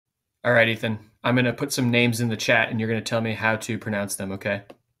All right, Ethan. I'm going to put some names in the chat and you're going to tell me how to pronounce them, okay?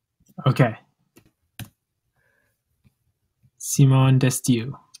 Okay. Simone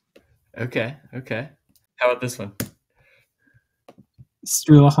Destiu. Okay. How about this one?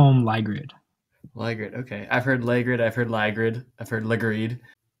 Struleholm Ligrid. Ligrid, okay. I've heard Ligrid, I've heard Ligrid, I've heard Ligrid.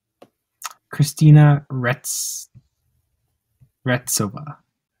 Kristina Retsova.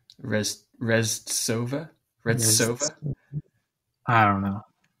 Reztsova? I don't know.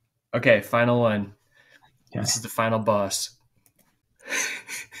 Okay, final one. Okay. This is the final boss.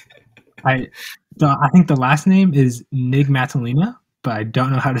 I think the last name is Nigmatalina, but I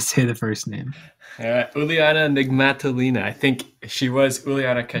don't know how to say the first name. Uliana Nigmatalina. I think she was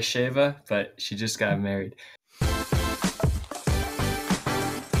Uliana Kasheva, but she just got married.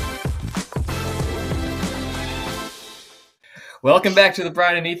 Welcome back to the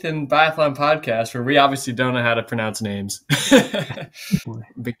Brian and Ethan Biathlon podcast, where we obviously don't know how to pronounce names.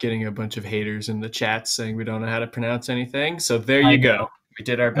 Been getting a bunch of haters in the chat saying we don't know how to pronounce anything. So there you go. We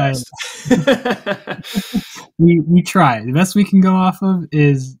did our best. We tried. The best we can go off of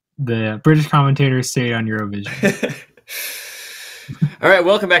is the British commentators say on Eurovision. All right,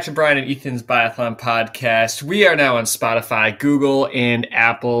 welcome back to Brian and Ethan's Biathlon podcast. We are now on Spotify, Google, and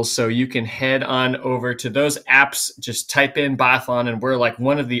Apple, so you can head on over to those apps. Just type in Biathlon, and we're like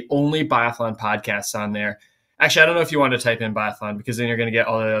one of the only Biathlon podcasts on there. Actually, I don't know if you want to type in Biathlon because then you're going to get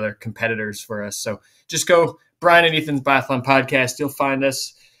all the other competitors for us. So just go Brian and Ethan's Biathlon podcast. You'll find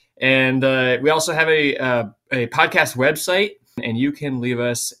us. And we also have a podcast website, and you can leave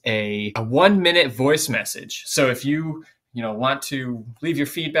us a 1-minute voice message. So if you want to leave your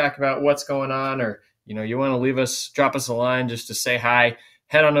feedback about what's going on, or, you want to drop us a line just to say hi,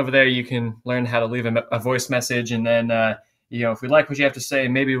 head on over there. You can learn how to leave a voice message. And then, if we like what you have to say,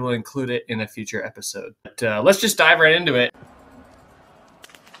 maybe we'll include it in a future episode. But let's just dive right into it.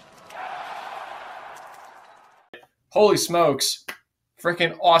 Holy smokes.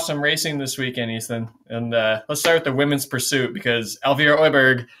 Freaking awesome racing this weekend, Ethan. And let's start with the women's pursuit because Elvira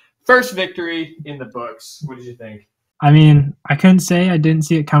Oiberg, first victory in the books. What did you think? I mean, I couldn't say I didn't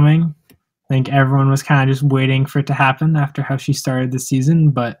see it coming. I think everyone was kind of just waiting for it to happen after how she started the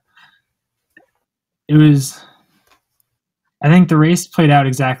season, but I think the race played out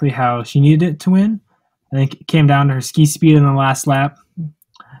exactly how she needed it to win. I think it came down to her ski speed in the last lap,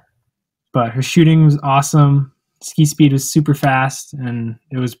 but her shooting was awesome. Ski speed was super fast, and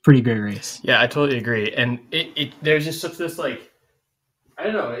it was a pretty great race. Yeah, I totally agree. And there's just such this, I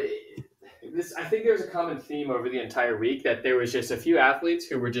don't know, I think there's a common theme over the entire week that there was just a few athletes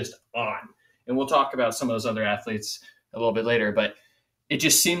who were just on. And we'll talk about some of those other athletes a little bit later. But it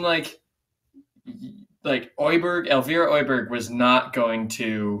just seemed like Elvira Oiberg was not going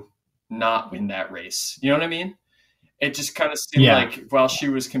to not win that race. You know what I mean? It just kind of seemed like while she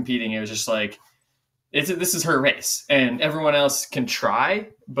was competing, it was just like, this is her race. And everyone else can try,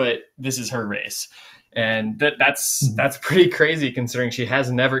 but this is her race. And that's pretty crazy considering she has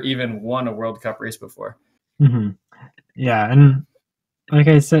never even won a World Cup race before. Mm-hmm. Yeah, and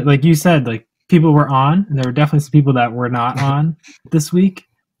like you said, people were on. And there were definitely some people that were not on this week,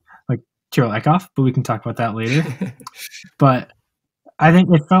 like Kirill Ekhoff, but we can talk about that later. But I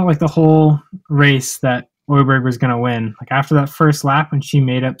think it felt like the whole race that Oiberg was going to win. Like after that first lap when she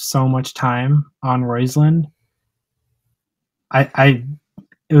made up so much time on Roysland,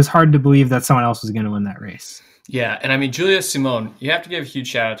 it was hard to believe that someone else was going to win that race. Yeah, and I mean, Julia Simone, you have to give a huge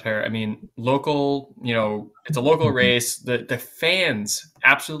shout out to her. I mean, local, it's a local race. The fans,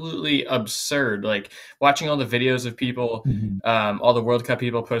 absolutely absurd. Like watching all the videos of people, all the World Cup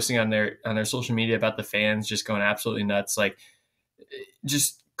people posting on their social media about the fans just going absolutely nuts. Like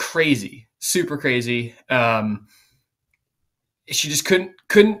just crazy, super crazy. She just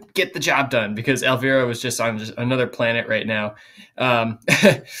couldn't get the job done because Elvira was just on another planet right now.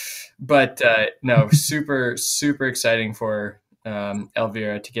 But no, super, super exciting for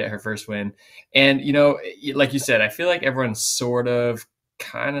Elvira to get her first win. And, like you said, I feel like everyone sort of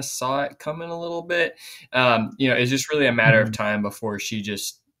kind of saw it coming a little bit. It's just really a matter of time before she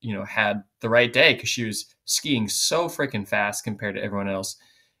just, had the right day because she was skiing so freaking fast compared to everyone else.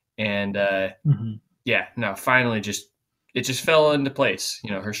 And finally it just fell into place.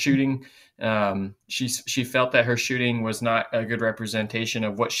 Her shooting, she felt that her shooting was not a good representation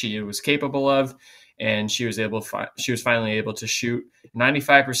of what she was capable of. And she was finally able to shoot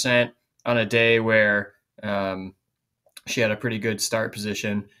 95% on a day where she had a pretty good start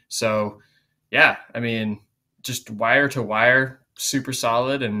position. So yeah, I mean, just wire to wire, super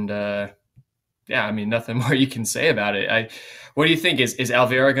solid. And nothing more you can say about it. What do you think? Is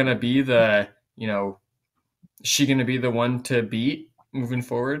Elvira going to be she going to be the one to beat moving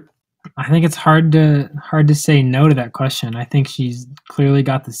forward? I think it's hard to say no to that question. I think she's clearly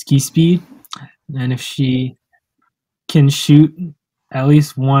got the ski speed, and if she can shoot at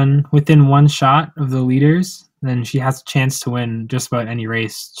least within one shot of the leaders, then she has a chance to win just about any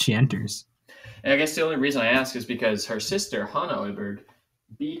race she enters. And I guess the only reason I ask is because her sister, Hannah Oiberg,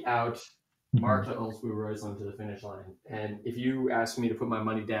 beat out Marta Olsbu-Reuseland to the finish line. And if you asked me to put my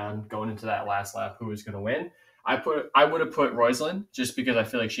money down going into that last lap who was going to win, I would have put Reuseland just because I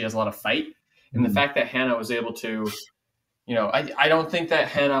feel like she has a lot of fight. And the fact that Hannah was able to, I don't think that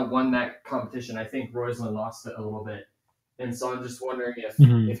Hannah won that competition. I think Reuseland lost it a little bit. And so I'm just wondering if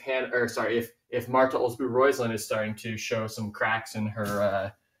if Marta Olsbu-Reuseland is starting to show some cracks in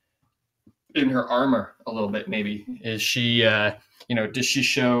her armor a little bit. Maybe is she is she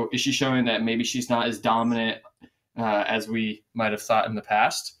showing that maybe she's not as dominant as we might have thought in the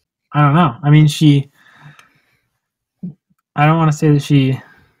past? I don't know. I mean, I don't want to say that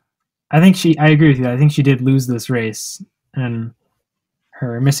I agree with you. I think she did lose this race, and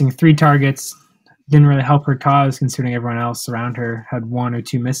her missing 3 targets didn't really help her cause, considering everyone else around her had 1 or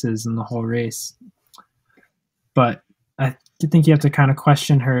 2 misses in the whole race. But I think you have to kind of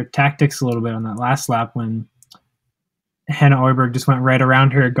question her tactics a little bit on that last lap when Hannah Oiberg just went right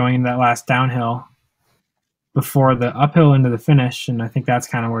around her going into that last downhill before the uphill into the finish, and I think that's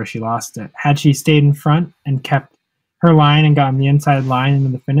kind of where she lost it. Had she stayed in front and kept her line and gotten the inside line into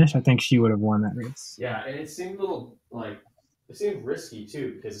the finish, I think she would have won that race. Yeah, and it seemed it seemed risky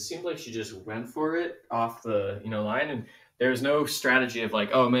too, because it seemed like she just went for it off the line, and there was no strategy of like,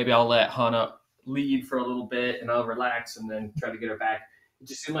 oh, maybe I'll let Hannah lead for a little bit and I'll relax and then try to get her back. It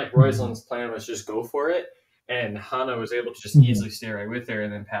just seemed like Reuseland's plan was just go for it, and Hannah was able to just easily stay right with her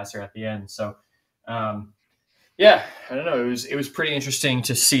and then pass her at the end. So yeah, I don't know. It was pretty interesting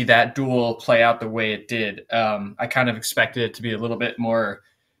to see that duel play out the way it did. I kind of expected it to be a little bit more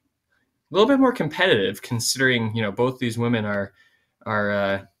competitive, considering both these women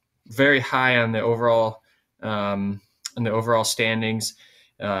are very high on the overall standings.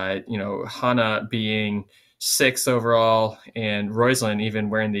 Hannah being 6th overall, and Reuseland even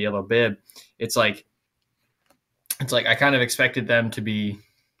wearing the yellow bib. It's like I kind of expected them to be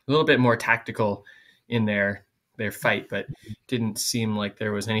a little bit more tactical in their fight, but didn't seem like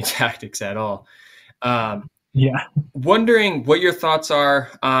there was any tactics at all. Yeah. Wondering what your thoughts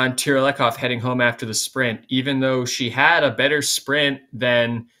are on Tyra Lekhoff heading home after the sprint, even though she had a better sprint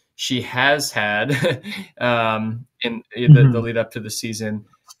than she has had in the lead up to the season.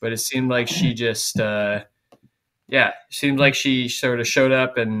 But it seemed like she just, seemed like she sort of showed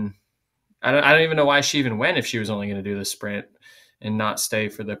up, and I don't even know why she even went if she was only going to do the sprint and not stay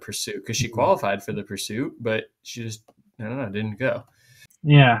for the pursuit, because she qualified for the pursuit, but she just, I don't know, didn't go.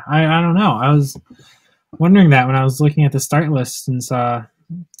 Yeah, I don't know. I was wondering that when I was looking at the start list and saw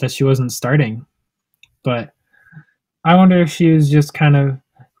that she wasn't starting. But I wonder if she was just kind of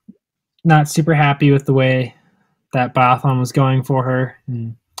not super happy with the way that biathlon was going for her.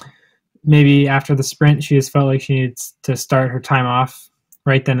 And maybe after the sprint, she just felt like she needs to start her time off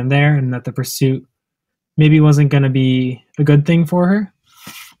right then and there, and that the pursuit maybe wasn't going to be a good thing for her.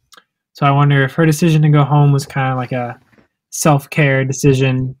 So I wonder if her decision to go home was kind of like a self-care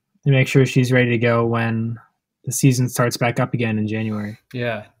decision to make sure she's ready to go when the season starts back up again in January.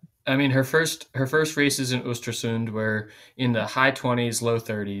 Yeah. I mean, her first races in Östersund were in the high 20s, low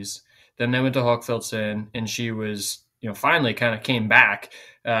 30s. Then they went to Hochfilzen, and she was, finally kind of came back.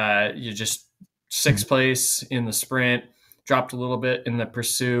 You just 6th place in the sprint, dropped a little bit in the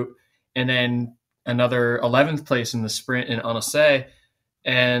pursuit, and then another 11th place in the sprint in Annecy,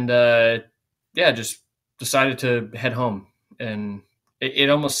 and just decided to head home. And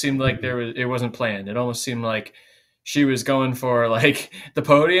it almost seemed like it wasn't planned. It almost seemed like she was going for like the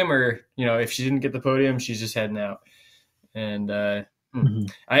podium, or if she didn't get the podium, she's just heading out. And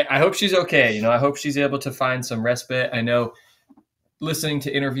I hope she's okay. I hope she's able to find some respite. I know, listening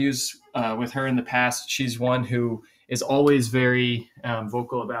to interviews with her in the past, she's one who is always very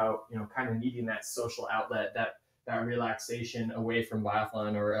vocal about kind of needing that social outlet, that relaxation away from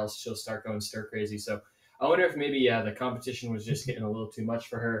biathlon, or else she'll start going stir crazy. So I wonder if maybe the competition was just getting a little too much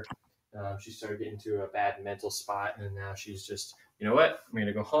for her. She started getting to a bad mental spot, and now she's just, I'm going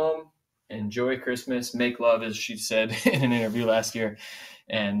to go home, enjoy Christmas, make love, as she said in an interview last year,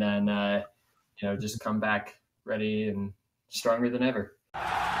 and then just come back ready and stronger than ever.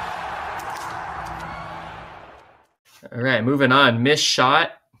 All right, moving on. Missed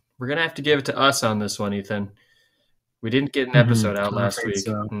shot. We're going to have to give it to us on this one, Ethan. We didn't get an episode out last week.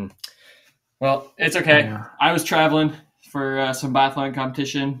 So. Well, it's okay. Yeah. I was traveling for some biathlon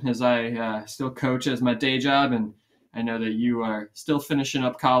competition, as I still coach as my day job, and I know that you are still finishing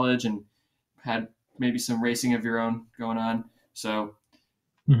up college and had maybe some racing of your own going on. So,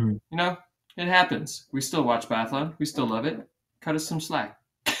 you know, it happens. We still watch biathlon. We still love it. Cut us some slack.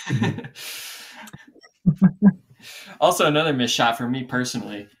 Also, another missed shot for me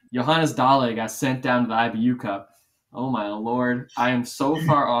personally. Johannes Dahle got sent down to the IBU Cup. Oh my Lord. I am so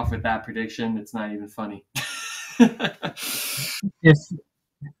far off with that prediction. It's not even funny.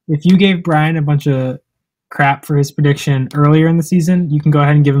 If you gave Brian a bunch of crap for his prediction earlier in the season, you can go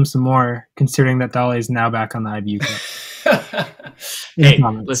ahead and give him some more, considering that Dahle is now back on the IBU Cup. Hey,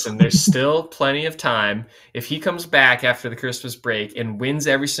 listen, there's still plenty of time. If he comes back after the Christmas break and wins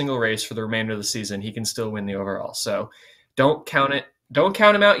every single race for the remainder of the season, he can still win the overall. So don't count it. Don't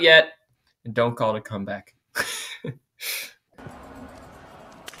count him out yet, and don't call it a comeback.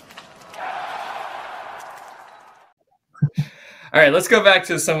 All right, let's go back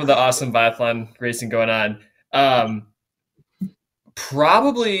to some of the awesome biathlon racing going on.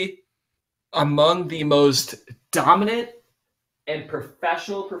 Probably among the most dominant and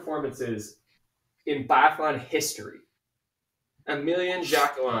professional performances in biathlon history, Emilien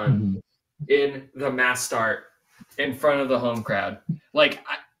Jacquelin in the mass start in front of the home crowd. Like,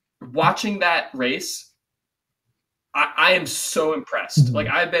 watching that race, I am so impressed. Like,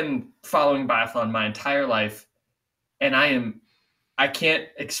 I've been following biathlon my entire life, and I can't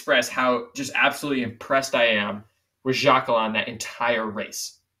express how just absolutely impressed I am with Jacquelin that entire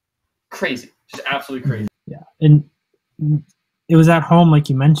race. Crazy. Just absolutely crazy. Yeah. And it was at home, like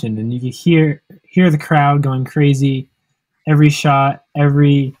you mentioned, and you could hear the crowd going crazy. Every shot,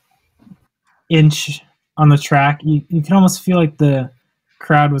 every inch on the track, you could almost feel like the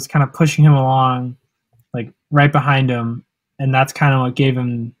crowd was kind of pushing him along, like right behind him, and that's kind of what gave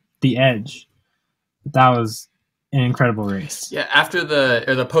him the edge. But that was an incredible race. Yeah, after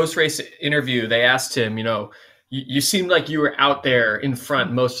the post-race interview, they asked him, you seemed like you were out there in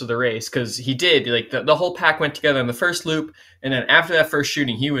front most of the race, because he did. Like, the whole pack went together in the first loop, and then after that first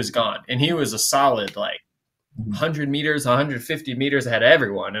shooting, he was gone, and he was a solid 100 meters, 150 meters ahead of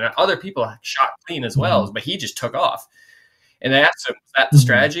everyone, and other people shot clean as well, but he just took off. And they asked him, was that the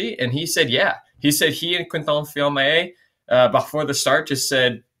strategy? And he said, yeah. He said he and Quentin Fillon before the start just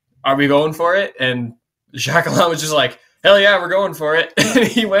said, are we going for it? And Jacquelin was just like, hell yeah, we're going for it. And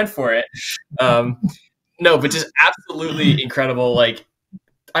he went for it. No, but just absolutely incredible. Like,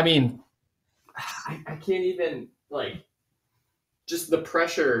 I mean, I can't even, just the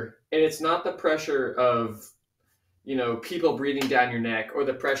pressure. And it's not the pressure of, people breathing down your neck, or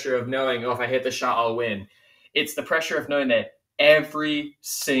the pressure of knowing, if I hit the shot, I'll win. It's the pressure of knowing that every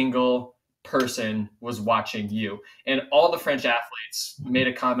single person was watching you. And all the French athletes made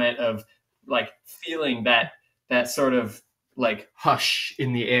a comment of feeling that sort of hush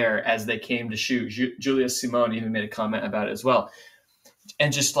in the air as they came to shoot. Julia Simone even made a comment about it as well.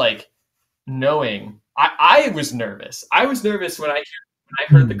 And just knowing, I was nervous. I was nervous when I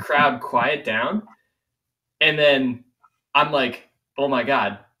heard the crowd quiet down. And then I'm like, oh my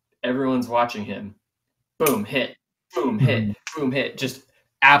God, everyone's watching him. Boom, hit, boom, hit, boom, hit. Just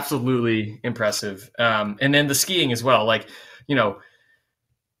absolutely impressive. And then the skiing as well.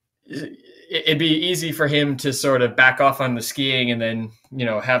 It'd be easy for him to sort of back off on the skiing and then,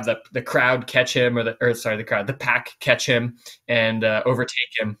 have the crowd catch him, the pack catch him and overtake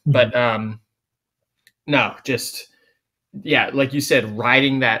him. But no, just, yeah, like you said,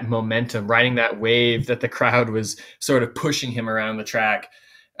 riding that momentum, riding that wave that the crowd was sort of pushing him around the track.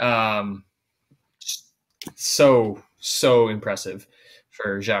 So impressive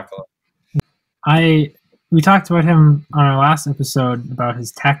for Jacquelin. We talked about him on our last episode about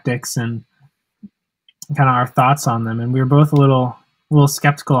his tactics and kind of our thoughts on them, and we were both a little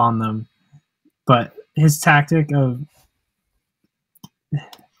skeptical on them. But his tactic of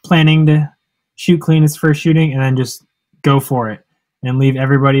planning to shoot clean his first shooting and then just go for it and leave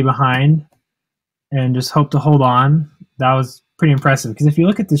everybody behind and just hope to hold on, that was pretty impressive. Because if you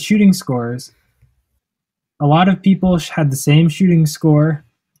look at the shooting scores, a lot of people had the same shooting score,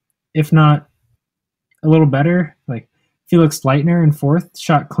 if not a little better. Like Felix Leitner in fourth,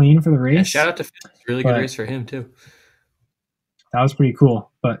 shot clean for the race. Yeah, shout out to Felix. Really good race for him too. That was pretty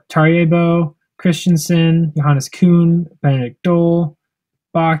cool. But Tariebo, Christensen, Johannes Kuhn, Benedict Dole,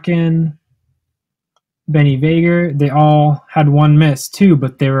 Bakken, Benny Vager, they all had one miss too,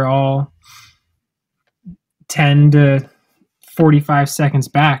 but they were all 10 to 45 seconds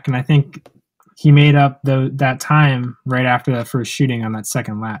back. And I think he made up that time right after that first shooting on that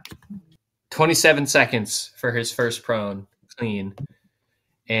second lap. 27 seconds for his first prone clean.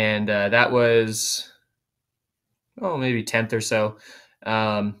 And that was, maybe 10th or so.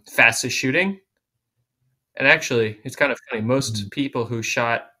 Fastest shooting. And actually, it's kind of funny. Most people who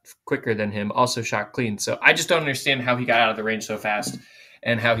shot quicker than him also shot clean. So I just don't understand how he got out of the range so fast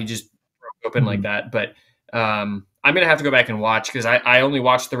and how he just broke open like that. But I'm going to have to go back and watch because I only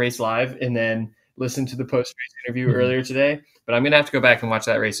watched the race live and then listened to the post-race interview earlier today. But I'm going to have to go back and watch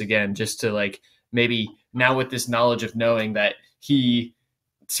that race again just to like maybe now with this knowledge of knowing that he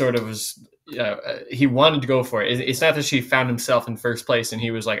sort of was he wanted to go for it. It's not that he found himself in first place and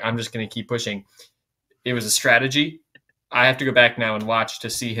he was like, I'm just going to keep pushing. It was a strategy. I have to go back now and watch to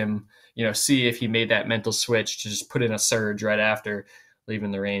see him, see if he made that mental switch to just put in a surge right after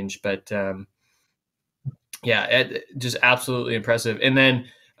leaving the range. But just absolutely impressive. And then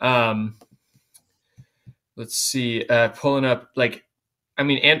let's see, pulling up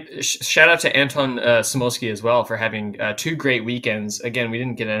shout out to Anton Samolsky as well for having 2 great weekends. Again, we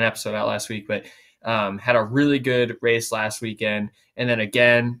didn't get an episode out last week, but had a really good race last weekend. And then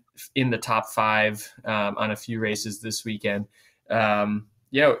again, in the top 5 on a few races this weekend. We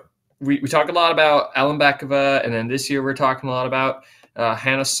talk a lot about Ellen Bekova, and then this year we're talking a lot about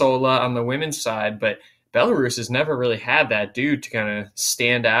Hannah Sola on the women's side, but Belarus has never really had that dude to kind of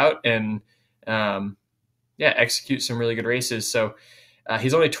stand out and execute some really good races. So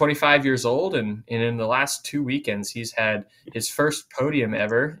he's only 25 years old, and in the last 2 weekends, he's had his first podium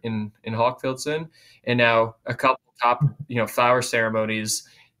ever in Hawkfieldson, and now a couple top flower ceremonies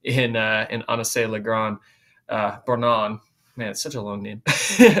in Annecy-Le Bornand. Man, it's such a long name.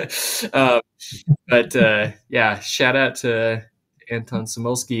 Shout out to Anton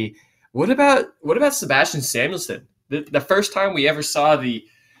Samolsky. What about Sebastian Samuelsson? The first time we ever saw the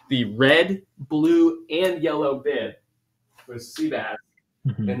red, blue, and yellow bib was Seabass,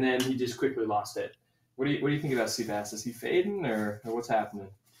 and then he just quickly lost it. What do you think about Seabass? Is he fading or what's happening?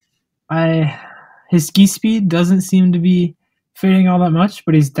 His ski speed doesn't seem to be fading all that much,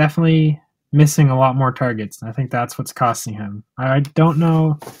 but he's definitely missing a lot more targets. I think that's what's costing him. I don't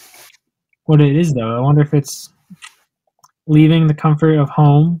know what it is, though. I wonder if it's leaving the comfort of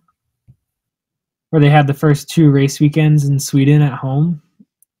home, where they had the first 2 race weekends in Sweden at home.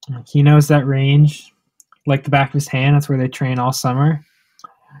 He knows that range like the back of his hand. That's where they train all summer.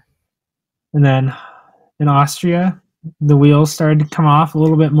 And then in Austria, the wheels started to come off a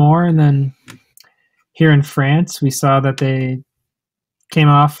little bit more. And then here in France, we saw that they came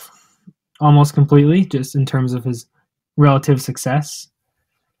off almost completely, just in terms of his relative success.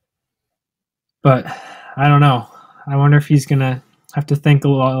 But I don't know. I wonder if he's going to have to think a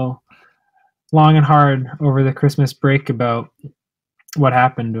little long and hard over the Christmas break about what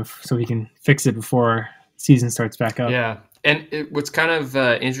happened so he can fix it before season starts back up. Yeah. And what's kind of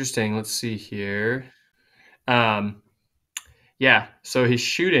interesting, let's see here. So his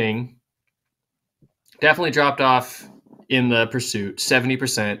shooting definitely dropped off in the pursuit,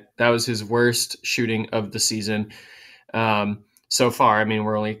 70%. That was his worst shooting of the season so far. I mean,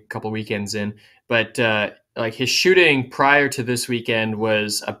 we're only a couple weekends in, but his shooting prior to this weekend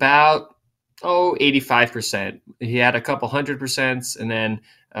was about 85%. He had a couple 100%, and then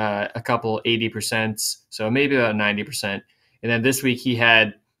a couple 80%, so maybe about 90%. And then this week he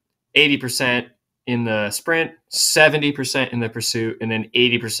had 80% in the sprint, 70% in the pursuit, and then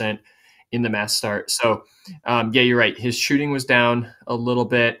 80% in the mass start. So you're right. His shooting was down a little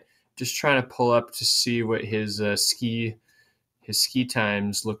bit. Just trying to pull up to see what his ski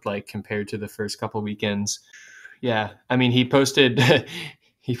times looked like compared to the first couple weekends. Yeah, I mean, he posted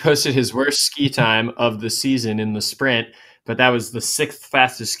his worst ski time of the season in the sprint, but that was the 6th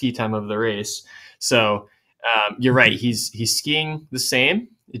fastest ski time of the race. So you're right. He's skiing the same.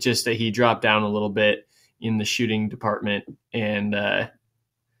 It's just that he dropped down a little bit in the shooting department, and that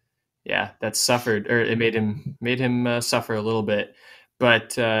suffered, or it made him suffer a little bit.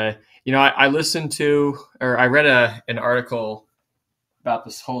 But I listened to, or I read an article about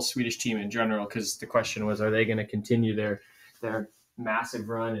this whole Swedish team in general, because the question was, are they going to continue their massive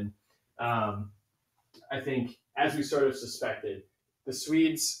run? And I think, as we sort of suspected, the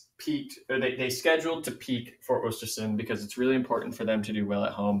Swedes peaked, or they scheduled to peak Fort Ostersund because it's really important for them to do well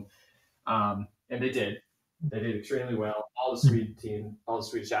at home, and they did. They did extremely well. All the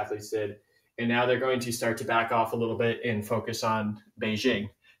Swedish athletes did, and now they're going to start to back off a little bit and focus on Beijing.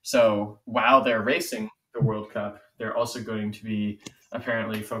 So while they're racing the World Cup, they're also going to be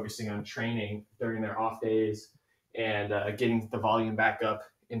apparently focusing on training during their off days and getting the volume back up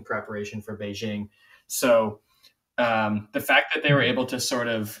in preparation for Beijing. So the fact that they were able to sort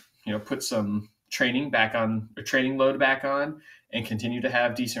of, put some training load back on and continue to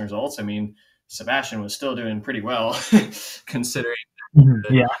have decent results. I mean, Sebastian was still doing pretty well considering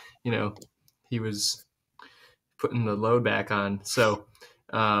that, he was putting the load back on. So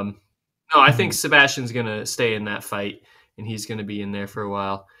No, I think Sebastian's going to stay in that fight, and he's going to be in there for a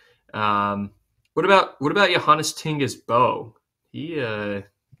while. What about Johannes Tingus Bo? He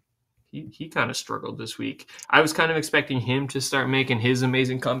kind of struggled this week. I was kind of expecting him to start making his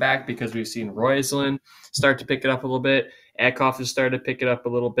amazing comeback because we've seen Royslin start to pick it up a little bit. Eckhoff has started to pick it up a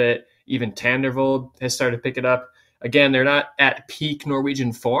little bit. Even Tandervold has started to pick it up. Again, they're not at peak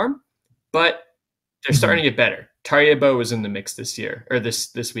Norwegian form, but they're starting to get better. Tarjei Bo was in the mix this year, or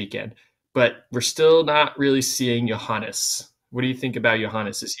this weekend, but we're still not really seeing Johannes. What do you think about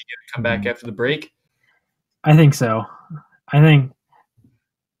Johannes? Is he going to come back after the break? I think so. I think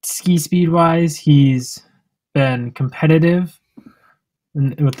ski speed wise, he's been competitive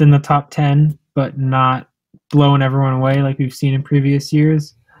within the top 10, but not blowing everyone away like we've seen in previous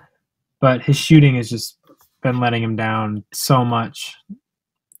years. But his shooting has just been letting him down so much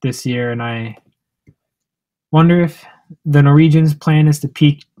this year, and I wonder if the Norwegians' plan is to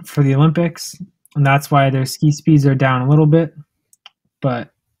peak for the Olympics, and that's why their ski speeds are down a little bit.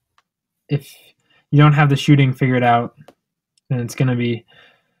 But if you don't have the shooting figured out, then it's going to be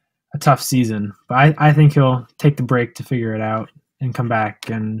a tough season. But I think he'll take the break to figure it out and come back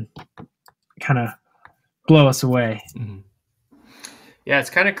and kind of blow us away. Mm-hmm. Yeah,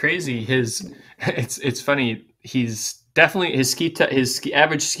 it's kind of crazy. It's funny. He's definitely his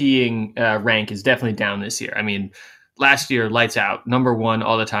average skiing rank is definitely down this year. I mean, last year lights out, number one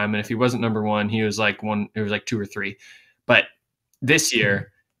all the time, and if he wasn't number one, he was like one. It was like 2 or 3. But this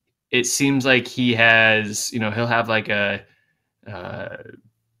year, it seems like he has. He'll have like a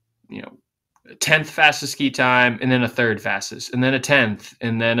 10th fastest ski time, and then a 3rd fastest, and then a 10th,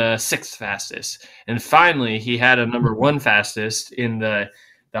 and then a 6th fastest, and finally he had a number 1 fastest in the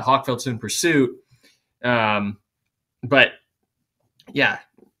Hochfeldsen Pursuit. But yeah,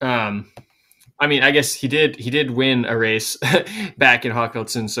 I mean, I guess he did win a race back in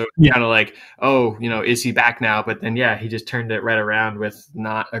Hochfeldsen, so kind of like, is he back now? But then he just turned it right around with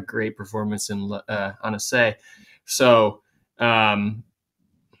not a great performance in Annecy. So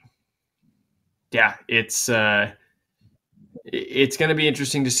it's going to be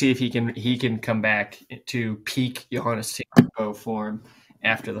interesting to see if he can come back to peak Johannes Tingus Bo form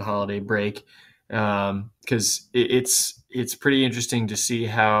after the holiday break, because it's pretty interesting to see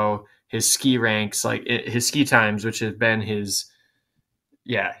how his ski ranks, like his ski times, which have been his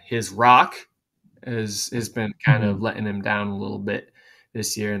rock, has been kind of letting him down a little bit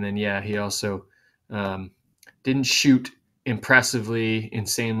this year. And then he also didn't shoot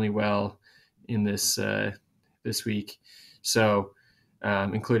insanely well in this week, so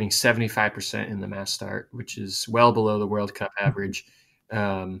including 75% in the mass start, which is well below the World Cup average.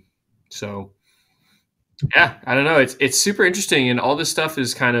 So I don't know. It's super interesting, and all this stuff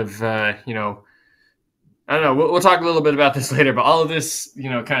is kind of I don't know. We'll talk a little bit about this later, but all of this,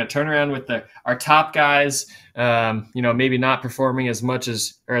 kind of turn around with our top guys, maybe not performing as much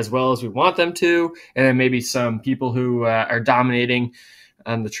or as well as we want them to, and then maybe some people who are dominating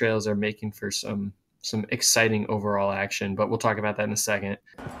on the trails are making for some exciting overall action. But we'll talk about that in a second.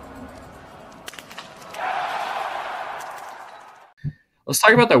 Let's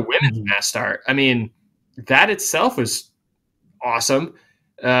talk about the women's mass start. I mean, that itself was awesome.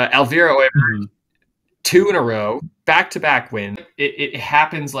 Elvira Oiberg, 2 in a row, back-to-back win. It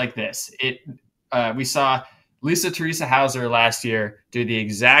happens like this. We saw Lisa Teresa Hauser last year do the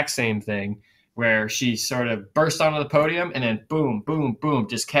exact same thing, where she sort of burst onto the podium and then boom, boom, boom,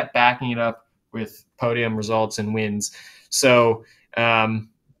 just kept backing it up with podium results and wins. So, Elvira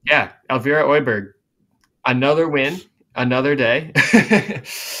Oiberg, another win, another day.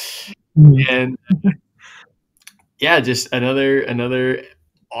 And just another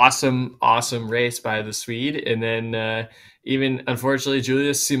awesome race by the Swede. And then even, unfortunately,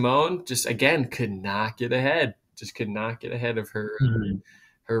 Julia Simone just, again, could not get ahead of her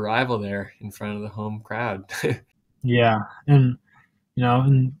her rival there in front of the home crowd. And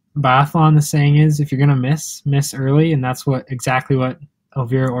in biathlon, the saying is, if you're gonna miss early, and that's exactly what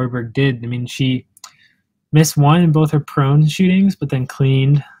Elvira Oiberg did. I mean, she missed 1 in both her prone shootings, but then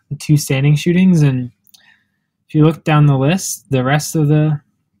cleaned the 2 standing shootings. And if you look down the list, the rest of the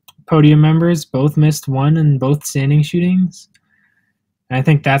podium members both missed 1 in both standing shootings. And I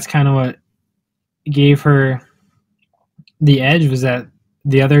think that's kind of what gave her the edge, was that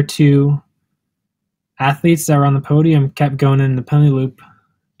the other 2 athletes that were on the podium kept going in the penalty loop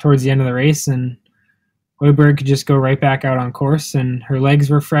towards the end of the race, and Oiberg could just go right back out on course, and her legs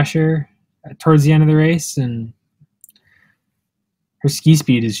were fresher towards the end of the race, and her ski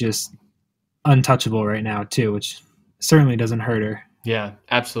speed is just untouchable right now too, which certainly doesn't hurt her. Yeah,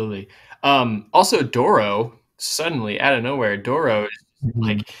 absolutely. Also, Doro, suddenly out of nowhere, Doro is Mhm.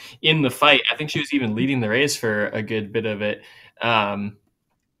 like in the fight. I think she was even leading the race for a good bit of it. That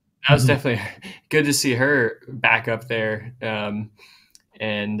was Mhm. definitely good to see her back up there,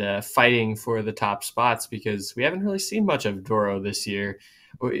 and fighting for the top spots, because we haven't really seen much of Doro this year.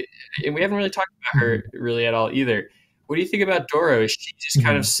 And we haven't really talked about her Mhm. really at all either. What do you think about Doro? Is she just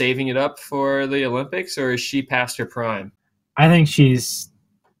kind of Mhm. saving it up for the Olympics, or is she past her prime? I think she's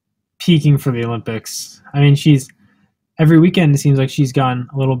peaking for the Olympics. I mean, she's every weekend it seems like she's gone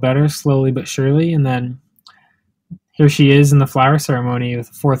a little better, slowly but surely, and then here she is in the flower ceremony with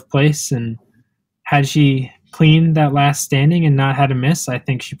fourth place. And had she cleaned that last standing and not had a miss, I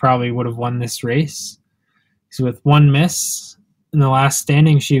think she probably would have won this race. Because with one miss in the last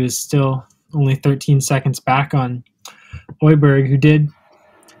standing, she was still only 13 seconds back on Hoiberg, who did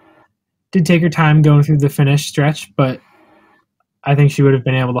take her time going through the finish stretch, but I think she would have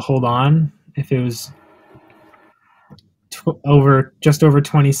been able to hold on if it was over just over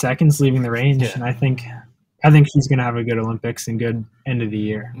 20 seconds leaving the range. Yeah. And I think she's going to have a good Olympics and good end of the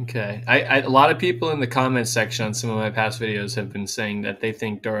year. Okay. A lot of people in the comments section on some of my past videos have been saying that they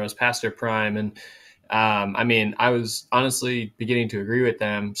think Doro's past her prime. And I mean, I was honestly beginning to agree with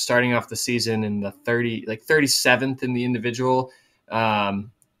them. Starting off the season in the 37th in the individual,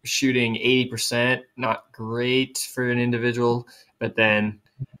 um, shooting 80%, not great for an individual, but then,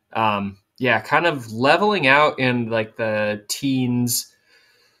 yeah, kind of leveling out in like the teens,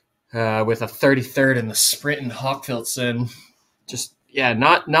 with a 33rd in the sprint in Hawkfilson. Just, yeah,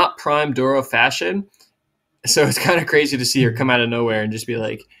 not prime Doro fashion. So it's kind of crazy to see her come out of nowhere and just be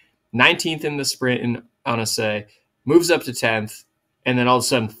like 19th in the sprint in Annecy, moves up to 10th, and then all of a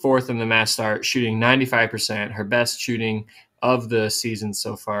sudden fourth in the mass start, shooting 95%, her best shooting of the season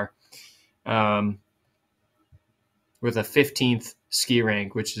so far, um, with a 15th ski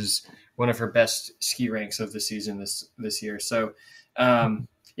rank, which is one of her best ski ranks of the season this year. So,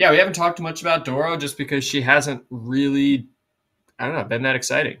 yeah, we haven't talked much about Doro just because she hasn't really, I don't know, been that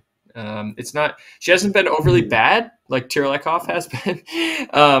exciting. It's not. She hasn't been overly bad like Tirolekov has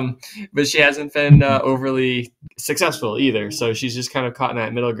been, but she hasn't been overly successful either. So she's just kind of caught in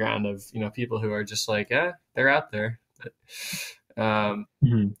that middle ground of people who are just like, they're out there.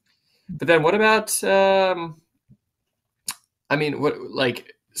 Mm-hmm. But then what about? I mean, what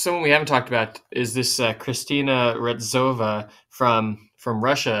like someone we haven't talked about is this Kristina Redzova from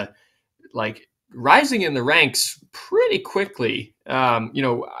Russia, like rising in the ranks pretty quickly. I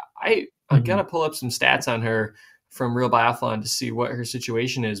Mm-hmm. gotta pull up some stats on her from Real Biathlon to see what her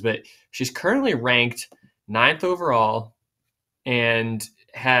situation is, but she's currently ranked ninth overall and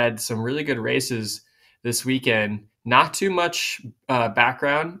had some really good races this weekend. Not too much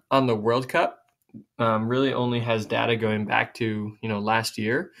background on the World Cup. Really only has data going back to last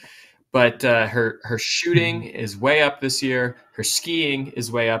year, but her shooting is way up this year. Her skiing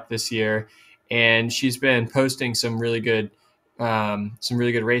is way up this year, and she's been posting some really good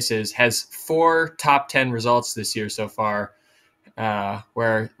races. Has 4 top 10 results this year so far,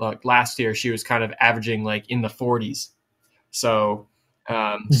 where like last year she was kind of averaging like in the 40s. So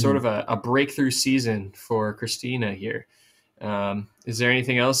sort Mm-hmm. of a breakthrough season for Christina here. Is there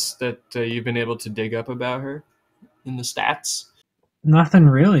anything else that you've been able to dig up about her in the stats? Nothing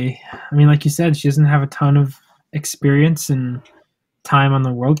really. I mean, like you said, she doesn't have a ton of experience and time on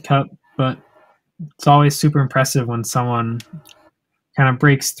the World Cup, but it's always super impressive when someone kind of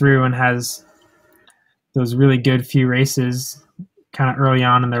breaks through and has those really good few races kind of early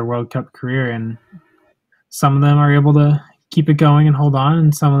on in their World Cup career. And some of them are able to keep it going and hold on,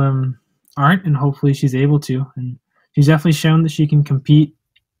 and some of them aren't. And hopefully she's able to. And she's definitely shown that she can compete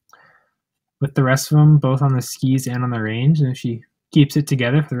with the rest of them, both on the skis and on the range. And if she keeps it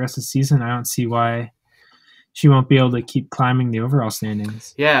together for the rest of the season, I don't see why she won't be able to keep climbing the overall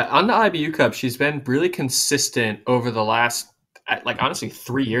standings. Yeah, on the IBU Cup, she's been really consistent over the last, like honestly,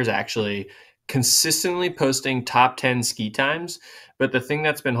 3 years actually, consistently posting top 10 ski times. But the thing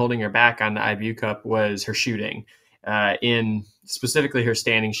that's been holding her back on the IBU Cup was her shooting, in specifically her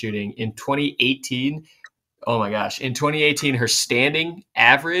standing shooting. In 2018, oh my gosh, in 2018, her standing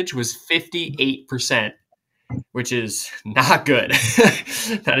average was 58%, which is not good.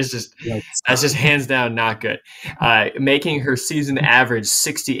 that is just Yikes. that's just hands down not good. Making her season average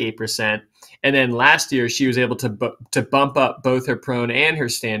 68%, and then last year she was able to bump up both her prone and her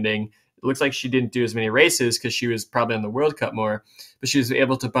standing. It looks like she didn't do as many races because she was probably in the World Cup more, but she was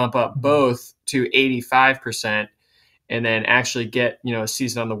able to bump up both to 85%, and then actually get a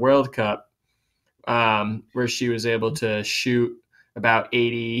season on the World Cup, where she was able to shoot about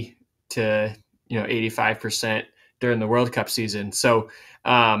 80 to 85% during the World Cup season. So,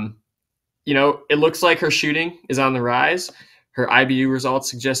 it looks like her shooting is on the rise, her IBU results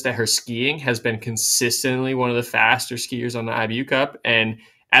suggest that her skiing has been consistently one of the faster skiers on the IBU Cup. And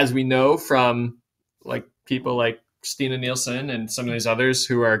as we know from like people like Stina Nielsen and some of these others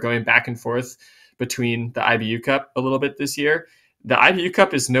who are going back and forth between the IBU Cup a little bit this year, the IBU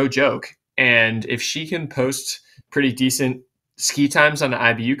Cup is no joke. And if she can post pretty decent ski times on the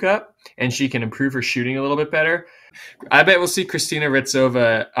IBU Cup and she can improve her shooting a little bit better, I bet we'll see Kristina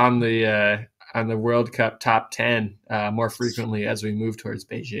Ritsova on the World Cup top 10 more frequently as we move towards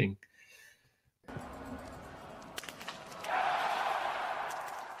Beijing.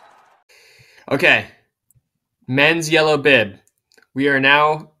 Okay, men's yellow bib. We are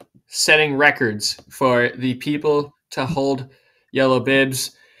now setting records for the people to hold yellow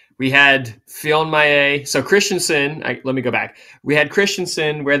bibs. We had Fionn Maillet. So Christensen, let me go back. We had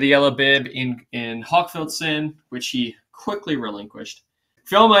Christensen wear the yellow bib in Hawkfieldson, which he quickly relinquished.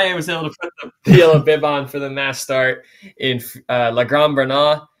 Fionn Maillet was able to put the yellow bib on for the mass start in La Grande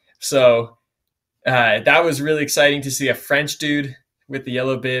Bornand. So that was really exciting to see a French dude with the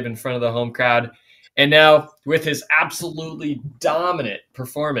yellow bib in front of the home crowd. And now with his absolutely dominant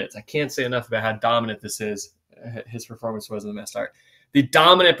performance, I can't say enough about how dominant this is. His performance was in the mass start. The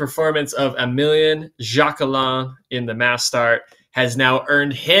dominant performance of Emilien Jacquelin in the mass start has now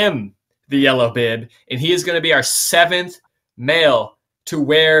earned him the yellow bib, and he is going to be our 7th male to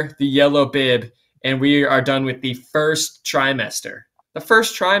wear the yellow bib, and we are done with the first trimester. The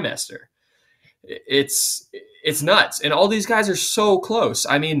first trimester. It's nuts, and all these guys are so close.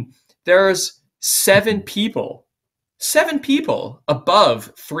 I mean, there's 7 people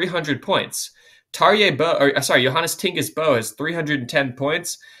above 300 points. Johannes Tingus Bo has 310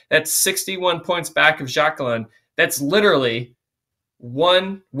 points. That's 61 points back of Jacquelin. That's literally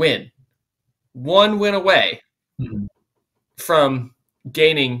one win away from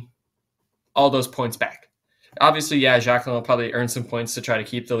gaining all those points back. Obviously, yeah, Jacquelin will probably earn some points to try to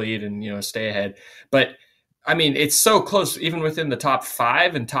keep the lead and stay ahead. But I mean, it's so close, even within the top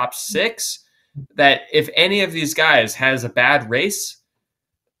 5 and top 6, that if any of these guys has a bad race,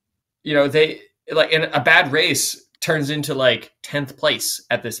 a bad race turns into like 10th place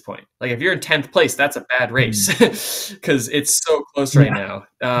at this point. Like if you're in 10th place, that's a bad race because it's so close right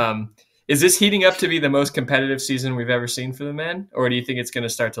now. Is this heating up to be the most competitive season we've ever seen for the men, or do you think it's going to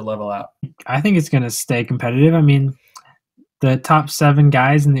start to level out? I think it's going to stay competitive. I mean, the top 7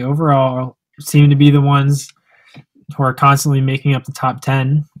 guys in the overall seem to be the ones who are constantly making up the top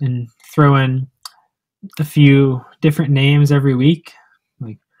 10 and throw in a few different names every week.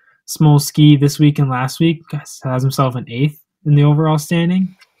 Like Smolsky this week and last week has himself an 8th in the overall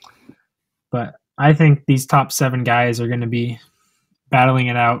standing. But I think these top 7 guys are going to be battling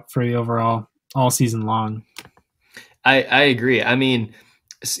it out for the overall all season long. I agree. I mean,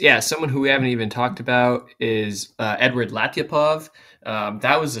 yeah, someone who we haven't even talked about is Edward Latyapov.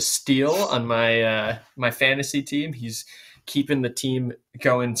 That was a steal on my my fantasy team. He's keeping the team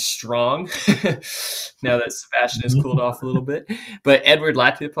going strong now that Sebastian has cooled off a little bit. But Edward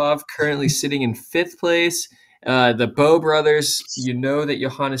Latyapov currently sitting in 5th place. The Bow brothers, that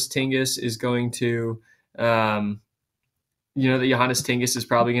Johannes Tingus is going to that Johannes Tingus is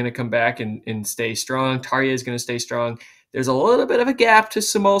probably going to come back and stay strong. Tarje is going to stay strong. There's a little bit of a gap to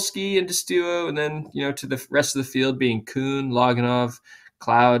Samolsky and to Stuo, and then, to the rest of the field being Kuhn, Loganov,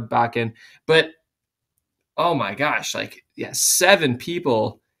 Cloud, Bakken. But, oh my gosh, 7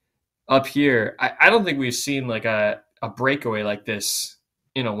 people up here. I don't think we've seen like a breakaway like this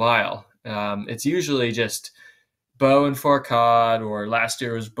in a while. It's usually just Bo and Fourcade, or last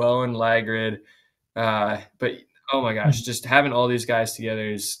year was Bo and Lagrid. But oh my gosh, just having all these guys together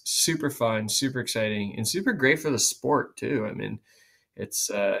is super fun, super exciting, and super great for the sport too. I mean, it's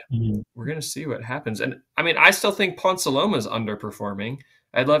we're going to see what happens. And I mean, I still think Ponsaloma is underperforming.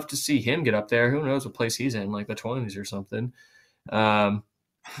 I'd love to see him get up there. Who knows what place he's in, like the 20s or something. And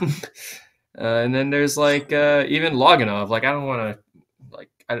then there's even Loganov. I don't want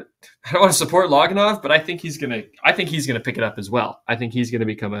to support Loganov, but I think he's gonna pick it up as well. I think he's gonna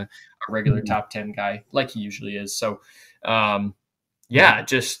become a regular top 10 guy like he usually is. So,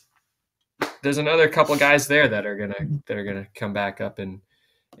 just there's another couple guys there that are gonna come back up and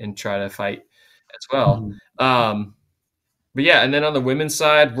try to fight as well. But yeah, and then on the women's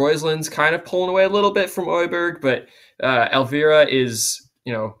side, Roisland's kind of pulling away a little bit from Oiberg, but Elvira is,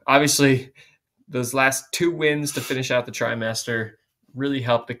 obviously those last 2 wins to finish out the trimester really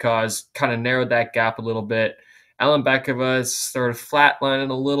helped the cause, kind of narrowed that gap a little bit. Ellen Bekova is sort of flatlining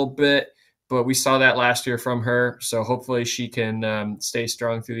a little bit, but we saw that last year from her, so hopefully she can stay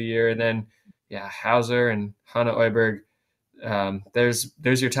strong through the year. And then, Hauser and Hanna Oiberg,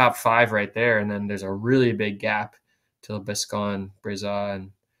 there's your top 5 right there, and then there's a really big gap till Bescon, Breza,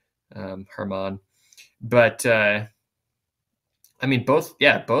 and Herman. But I mean,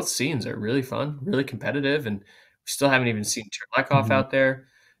 both scenes are really fun, really competitive, and we still haven't even seen Terlekov out there.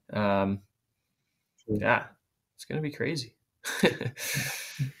 Yeah, it's gonna be crazy.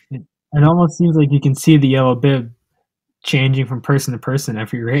 It almost seems like you can see the yellow bib changing from person to person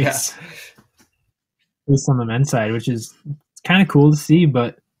every race. Yeah. At least on the men's side, which is kind of cool to see,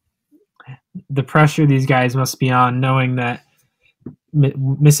 but the pressure these guys must be on, knowing that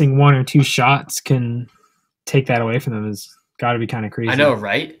missing one or two shots can take that away from them, has got to be kind of crazy. I know,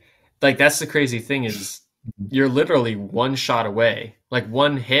 right? Like, that's the crazy thing, is you're literally one shot away. Like,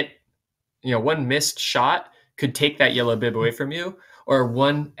 one hit, one missed shot could take that yellow bib away from you, or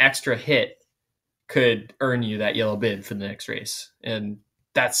one extra hit could earn you that yellow bib for the next race. And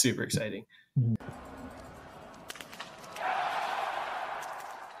that's super exciting.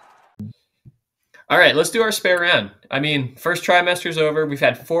 All right, let's do our spare round. I mean, first trimester's over. We've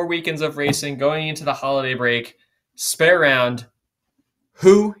had 4 weekends of racing going into the holiday break. Spare round.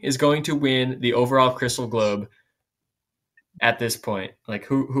 Who is going to win the overall Crystal Globe at this point? Like,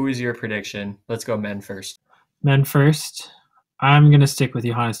 who is your prediction? Let's go men first. Men first. I'm going to stick with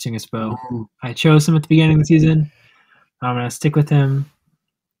Johannes Tingesbo. I chose him at the beginning of the season. I'm going to stick with him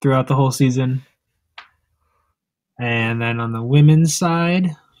throughout the whole season. And then on the women's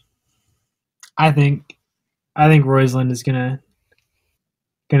side, I think Roysland is gonna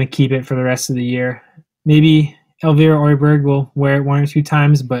keep it for the rest of the year. Maybe Elvira Oiberg will wear it 1 or 2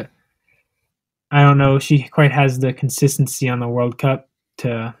 times, but I don't know if she quite has the consistency on the World Cup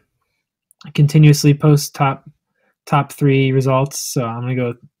to continuously post top 3 results. So I'm gonna go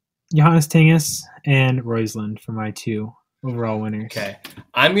with Johannes Tinges and Roysland for my 2 overall winners. Okay,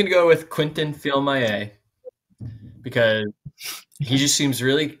 I'm gonna go with Quentin Fielmaillet because he just seems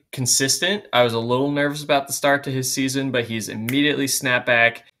really consistent. I was a little nervous about the start to his season, but he's immediately snapped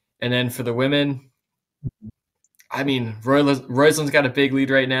back. And then for the women, I mean, Roysland's got a big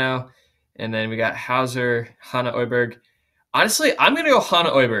lead right now. And then we got Hauser, Hanna Oiberg. Honestly, I'm going to go Hanna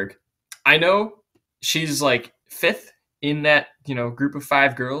Oiberg. I know she's like 5th in that, group of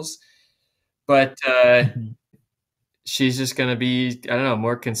 5 girls, but she's just going to be, I don't know,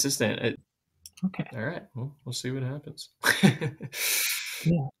 more consistent. Okay. All right. Well, we'll see what happens.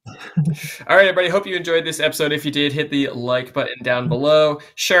 Yeah. All right, everybody. Hope you enjoyed this episode. If you did, hit the like button down below.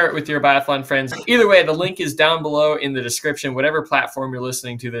 Share it with your biathlon friends. Either way, the link is down below in the description, whatever platform you're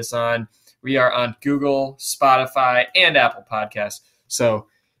listening to this on. We are on Google, Spotify, and Apple Podcasts. So,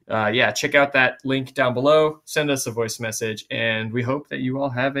 check out that link down below. Send us a voice message, and we hope that you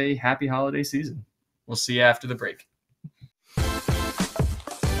all have a happy holiday season. We'll see you after the break.